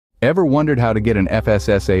Ever wondered how to get an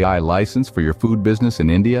FSSAI license for your food business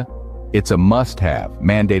in India? It's a must-have,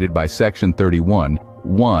 mandated by Section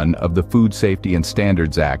 31(1) of the Food Safety and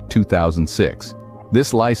Standards Act 2006.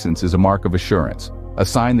 This license is a mark of assurance, a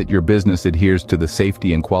sign that your business adheres to the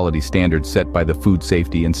safety and quality standards set by the Food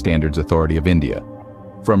Safety and Standards Authority of India.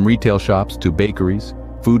 From retail shops to bakeries,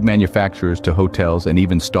 food manufacturers to hotels and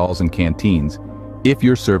even stalls and canteens, if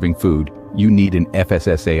you're serving food, you need an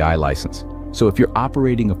FSSAI license. So if you're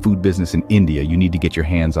operating a food business in India, you need to get your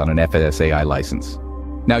hands on an FSSAI license.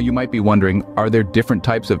 Now you might be wondering, are there different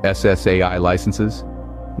types of FSSAI licenses?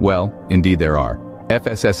 Well, indeed there are.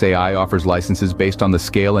 FSSAI offers licenses based on the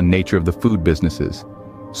scale and nature of the food businesses.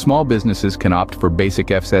 Small businesses can opt for basic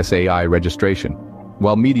FSSAI registration,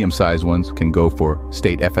 while medium-sized ones can go for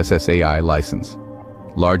state FSSAI license.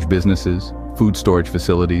 Large businesses, food storage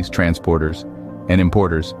facilities, transporters, and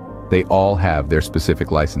importers, they all have their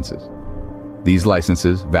specific licenses. These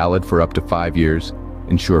licenses, valid for up to 5 years,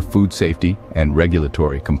 ensure food safety and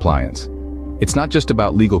regulatory compliance. It's not just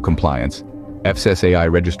about legal compliance.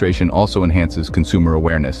 FSSAI registration also enhances consumer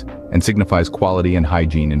awareness and signifies quality and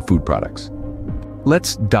hygiene in food products.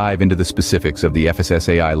 Let's dive into the specifics of the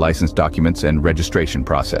FSSAI license documents and registration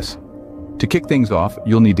process. To kick things off,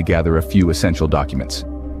 you'll need to gather a few essential documents.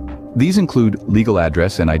 These include legal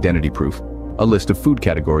address and identity proof, a list of food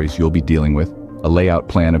categories you'll be dealing with, a layout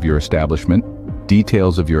plan of your establishment,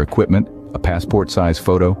 details of your equipment, a passport-size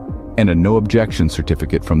photo, and a no-objection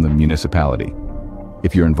certificate from the municipality.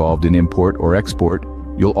 If you're involved in import or export,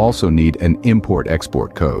 you'll also need an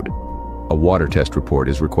import-export code. A water test report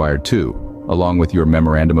is required too, along with your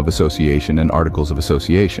memorandum of association and articles of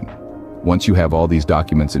association. Once you have all these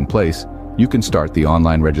documents in place, you can start the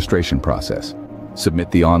online registration process. Submit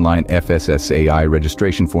the online FSSAI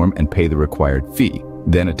registration form and pay the required fee.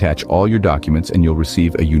 Then attach all your documents and you'll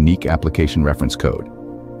receive a unique application reference code.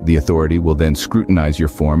 The authority will then scrutinize your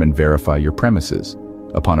form and verify your premises.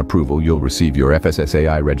 Upon approval, you'll receive your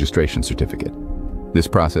FSSAI registration certificate. This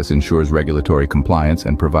process ensures regulatory compliance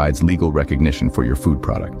and provides legal recognition for your food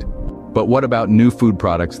product. But what about new food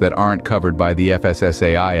products that aren't covered by the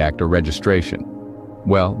FSSAI Act or registration?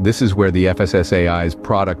 Well, this is where the FSSAI's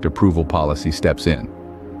product approval policy steps in.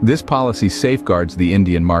 This policy safeguards the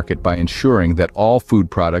Indian market by ensuring that all food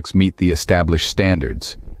products meet the established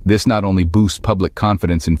standards. This not only boosts public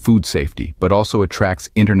confidence in food safety, but also attracts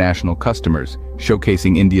international customers,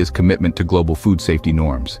 showcasing India's commitment to global food safety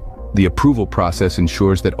norms. The approval process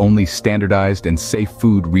ensures that only standardized and safe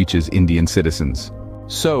food reaches Indian citizens.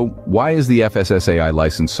 So, why is the FSSAI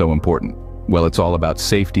license so important? Well, it's all about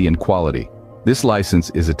safety and quality. This license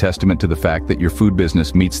is a testament to the fact that your food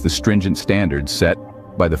business meets the stringent standards set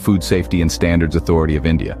by the Food Safety and Standards Authority of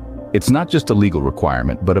India. It's not just a legal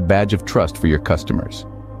requirement, but a badge of trust for your customers.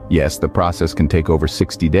 Yes, the process can take over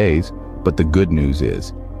 60 days, but the good news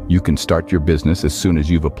is, you can start your business as soon as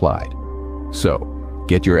you've applied. So,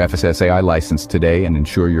 get your FSSAI license today and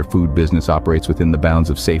ensure your food business operates within the bounds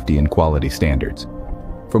of safety and quality standards.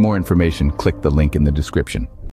 For more information, click the link in the description.